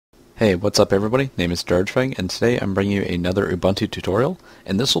Hey, what's up everybody? Name is Dargefang, and today I'm bringing you another Ubuntu tutorial,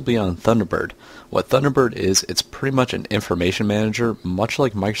 and this will be on Thunderbird. What Thunderbird is, it's pretty much an information manager, much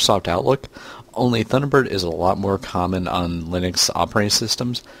like Microsoft Outlook, only Thunderbird is a lot more common on Linux operating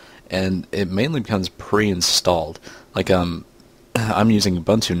systems, and it mainly becomes pre-installed. I'm using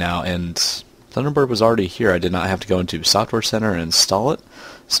Ubuntu now, and Thunderbird was already here. I did not have to go into Software Center and install it,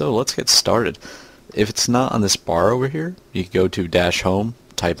 so let's get started. If it's not on this bar over here, you can go to Dash Home,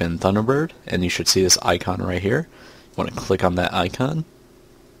 type in Thunderbird, and you should see this icon right here. You want to click on that icon,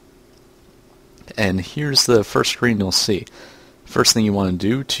 and here's the first screen you'll see. First thing you want to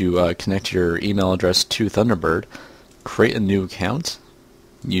do to connect your email address to Thunderbird, create a new account,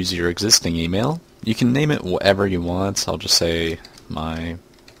 use your existing email. You can name it whatever you want. I'll just say my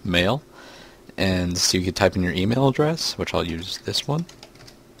mail, and so you can type in your email address, which I'll use this one.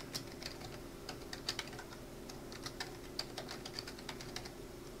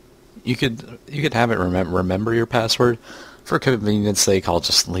 You could have it remember your password. For convenience sake, I'll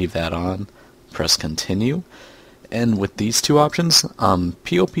just leave that on. Press continue. And with these two options,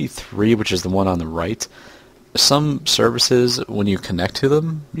 POP3, which is the one on the right, some services, when you connect to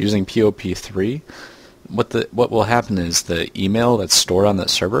them using POP3, what will happen is the email that's stored on that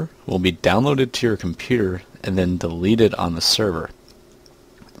server will be downloaded to your computer and then deleted on the server.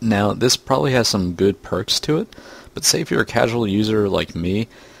 Now, this probably has some good perks to it, but say if you're a casual user like me,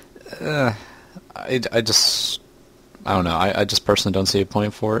 I don't know. I just personally don't see a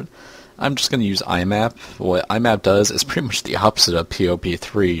point for it. I'm just going to use IMAP. What IMAP does is pretty much the opposite of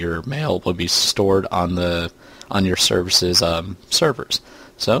POP3. Your mail will be stored on your service's servers.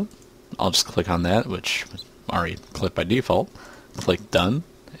 So I'll just click on that, which was already clicked by default. Click Done.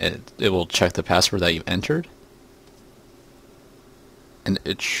 It will check the password that you entered, and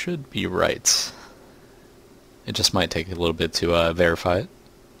it should be right. It just might take a little bit to verify it.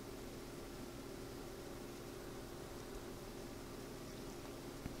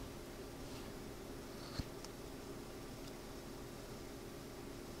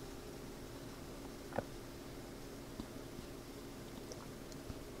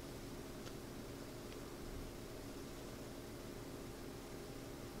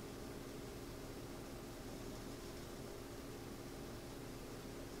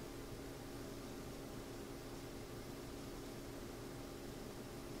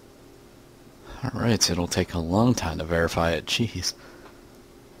 Alright, it'll take a long time to verify it. Jeez.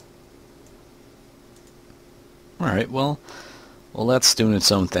 Alright, well, that's doing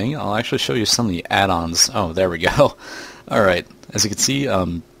its own thing. I'll actually show you some of the add-ons. Oh, there we go. Alright, as you can see,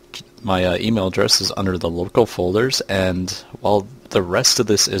 my email address is under the local folders, and while the rest of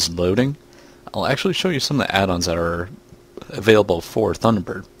this is loading, I'll actually show you some of the add-ons that are available for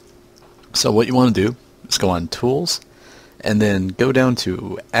Thunderbird. So what you want to do is go on Tools, and then go down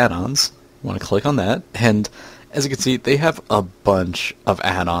to Add-ons. You want to click on that, and as you can see, they have a bunch of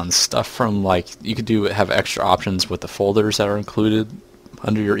add-ons. Stuff from, like, you could have extra options with the folders that are included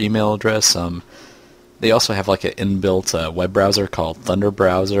under your email address. They also have like an inbuilt web browser called Thunder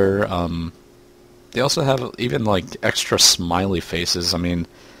Browser. They also have even like extra smiley faces. I mean,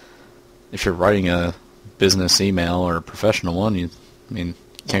 if you're writing a business email or a professional one, you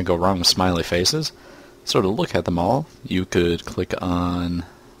can't go wrong with smiley faces. So to look at them all, you could click on,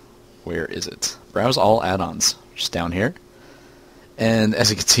 where is it? Browse all add-ons, just down here. And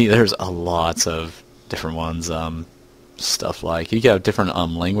as you can see, there's a lot of different ones. Stuff like, you can have different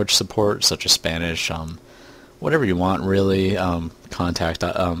language support, such as Spanish, whatever you want really. Contact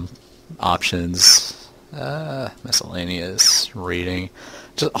options, miscellaneous, reading,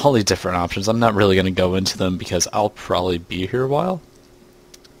 just all these different options. I'm not really going to go into them because I'll probably be here a while.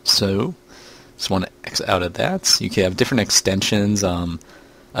 So, just want to X out of that. You can have different extensions,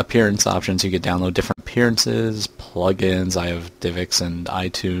 appearance options. You could download different appearances, plugins. I have Divx and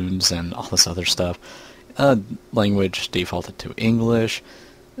iTunes and all this other stuff. Language defaulted to English.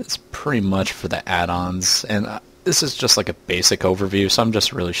 It's pretty much for the add-ons, and this is just like a basic overview, so I'm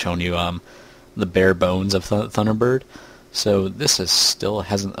just really showing you the bare bones of Thunderbird. So this is still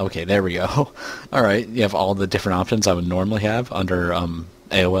hasn't... Okay, there we go. Alright, you have all the different options I would normally have under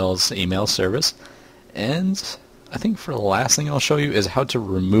AOL's email service, and I think for the last thing I'll show you is how to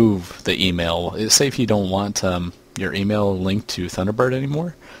remove the email. Say if you don't want your email linked to Thunderbird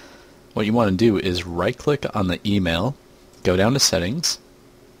anymore, what you want to do is right-click on the email, go down to Settings,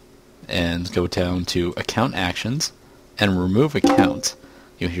 and go down to Account Actions, and Remove Account.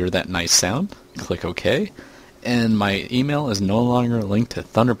 You'll hear that nice sound. Click OK, and my email is no longer linked to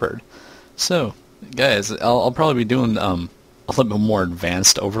Thunderbird. So, guys, I'll probably be doing a little bit more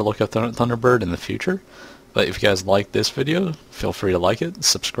advanced overlook of Thunderbird in the future. But if you guys like this video, feel free to like it,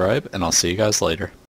 subscribe, and I'll see you guys later.